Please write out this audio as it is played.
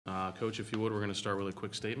Coach, if you would, we're going to start with a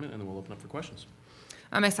quick statement, and then we'll open up for questions.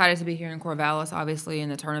 I'm excited to be here in Corvallis, obviously, in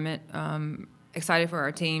the tournament. Excited for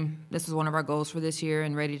our team. This is one of our goals for this year,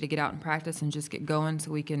 and ready to get out and practice and just get going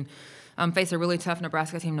so we can face a really tough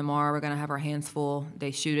Nebraska team tomorrow. We're going to have our hands full.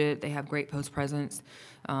 They shoot it. They have great post presence.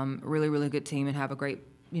 Really, really good team, and have a great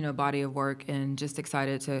body of work, and just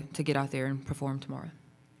excited to get out there and perform tomorrow.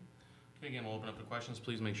 Okay, again, we'll open up to questions.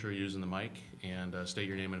 Please make sure you're using the mic and state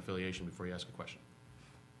your name and affiliation before you ask a question.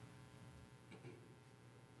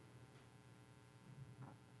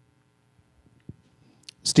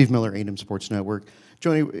 Steve Miller, A&M Sports Network.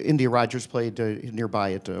 Joni, India Rogers played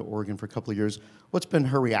nearby at Oregon for a couple of years. What's been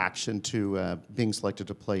her reaction to being selected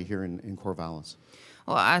to play here in Corvallis?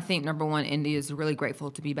 Well, I think, number one, Indy is really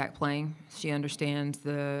grateful to be back playing. She understands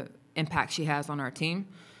the impact she has on our team,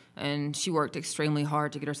 and she worked extremely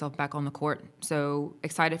hard to get herself back on the court. So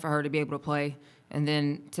excited for her to be able to play and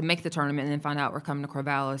then to make the tournament and then find out we're coming to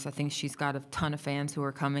Corvallis. I think she's got a ton of fans who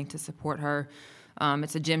are coming to support her.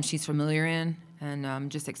 It's a gym she's familiar in, and I'm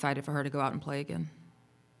just excited for her to go out and play again.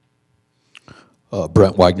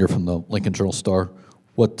 Brent Wagner from the Lincoln Journal-Star.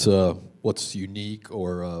 What's unique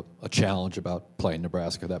or a challenge about playing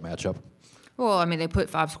Nebraska, that matchup? Well, I mean, they put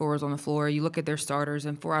 5 scorers on the floor. You look at their starters,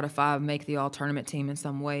 and 4 out of 5 make the all-tournament team in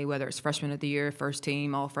some way, whether it's freshman of the year, first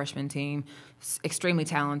team, all-freshman team. Extremely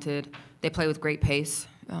talented. They play with great pace,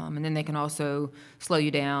 and then they can also slow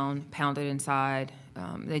you down, pound it inside.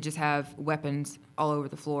 They just have weapons all over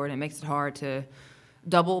the floor, and it makes it hard to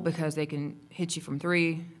double because they can hit you from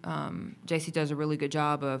 3. JC does a really good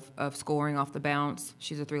job of scoring off the bounce.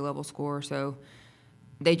 She's a 3-level scorer, so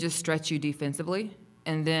they just stretch you defensively.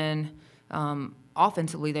 And then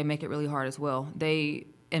offensively, they make it really hard as well. They,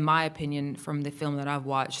 in my opinion, from the film that I've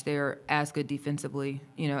watched, they're as good defensively,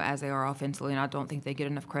 as they are offensively, and I don't think they get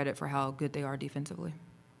enough credit for how good they are defensively.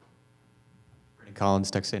 Brandon Collins,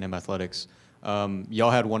 Texas A&M Athletics.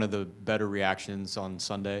 Y'all had one of the better reactions on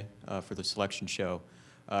Sunday for the selection show.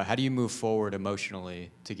 How do you move forward emotionally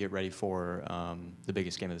to get ready for the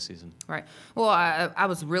biggest game of the season? Right. Well, I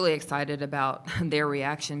was really excited about their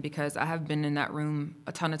reaction because I have been in that room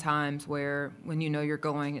a ton of times where when you're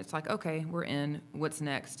going, it's like, okay, we're in, what's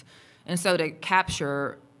next? And so to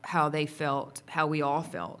capture how they felt, how we all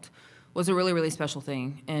felt, was a really, really special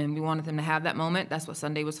thing. And we wanted them to have that moment. That's what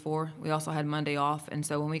Sunday was for. We also had Monday off. And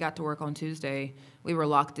so when we got to work on Tuesday, we were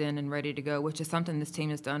locked in and ready to go, which is something this team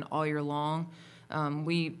has done all year long.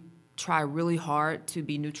 We try really hard to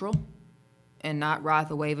be neutral and not ride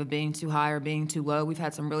the wave of being too high or being too low. We've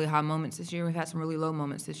had some really high moments this year. We've had some really low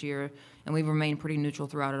moments this year. And we've remained pretty neutral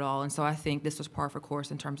throughout it all. And so I think this was par for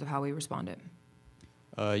course in terms of how we responded.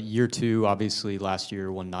 Year 2, obviously, last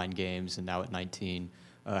year won 9 games and now at 19.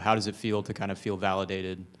 How does it feel to kind of feel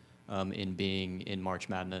validated in being in March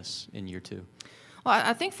Madness in year 2? Well,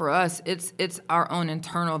 I think for us, it's our own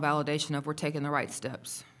internal validation of we're taking the right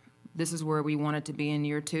steps. This is where we wanted to be in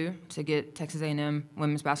year 2 to get Texas A&M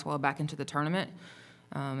women's basketball back into the tournament.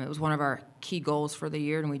 It was one of our key goals for the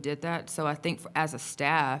year, and we did that. So I think as a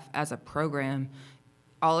staff, as a program,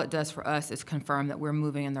 all it does for us is confirm that we're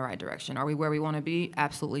moving in the right direction. Are we where we want to be?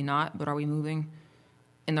 Absolutely not. But are we moving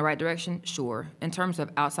in the right direction? Sure. In terms of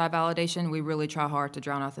outside validation, we really try hard to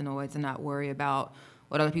drown out the noise and not worry about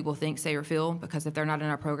what other people think, say, or feel, because if they're not in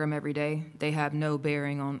our program every day, they have no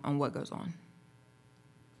bearing on what goes on.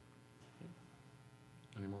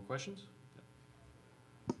 Any more questions?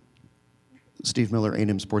 Steve Miller,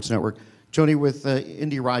 A&M Sports Network. Joni, with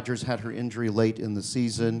Indy Rogers had her injury late in the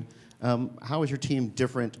season, how is your team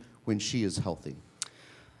different when she is healthy?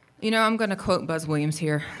 I'm going to quote Buzz Williams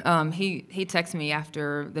here. He texted me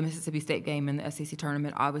after the Mississippi State game in the SEC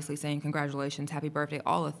tournament, obviously saying congratulations, happy birthday,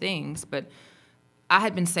 all the things. But I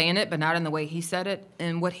had been saying it, but not in the way he said it.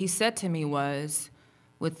 And what he said to me was,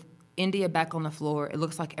 with India back on the floor, it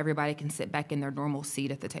looks like everybody can sit back in their normal seat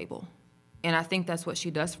at the table. And I think that's what she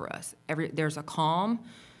does for us. There's a calm.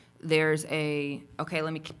 There's okay,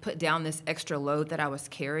 let me put down this extra load that I was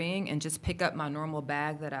carrying and just pick up my normal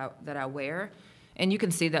bag that I wear. And you can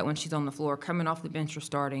see that when she's on the floor, coming off the bench or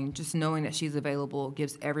starting, just knowing that she's available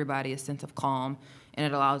gives everybody a sense of calm, and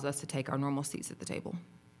it allows us to take our normal seats at the table.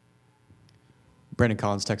 Brandon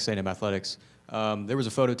Collins, Texas A&M Athletics. There was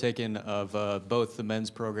a photo taken of both the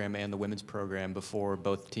men's program and the women's program before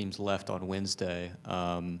both teams left on Wednesday,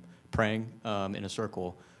 praying in a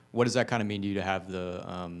circle. What does that kind of mean to you to have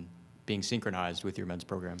the being synchronized with your men's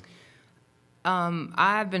program?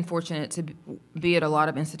 I've been fortunate to be at a lot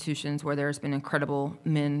of institutions where there's been incredible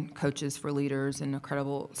men coaches for leaders and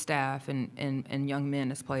incredible staff and young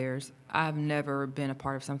men as players. I've never been a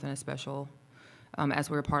part of something as special as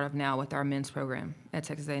we're a part of now with our men's program at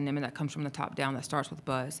Texas A&M, and that comes from the top down. That starts with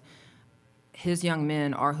Buzz. His young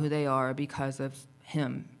men are who they are because of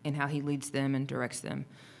him and how he leads them and directs them.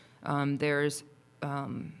 There's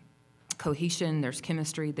cohesion, there's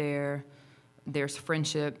chemistry there, there's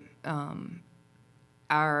friendship.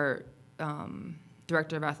 Our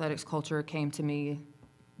director of athletics culture came to me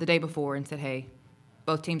the day before and said, hey,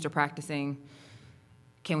 both teams are practicing.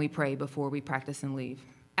 Can we pray before we practice and leave?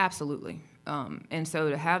 Absolutely. And so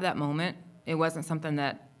to have that moment, it wasn't something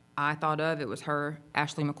that I thought of. It was her,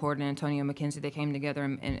 Ashley McCord, and Antonio McKenzie. They came together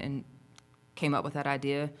and came up with that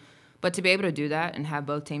idea. But to be able to do that and have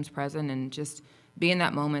both teams present and just be in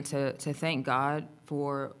that moment to thank God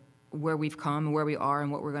for where we've come and where we are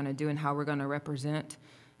and what we're going to do and how we're going to represent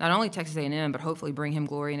not only Texas A&M, but hopefully bring him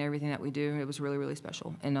glory in everything that we do. It was really, really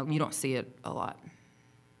special. And you don't see it a lot.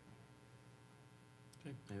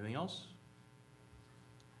 Okay, anything else?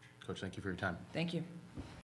 Coach, thank you for your time. Thank you.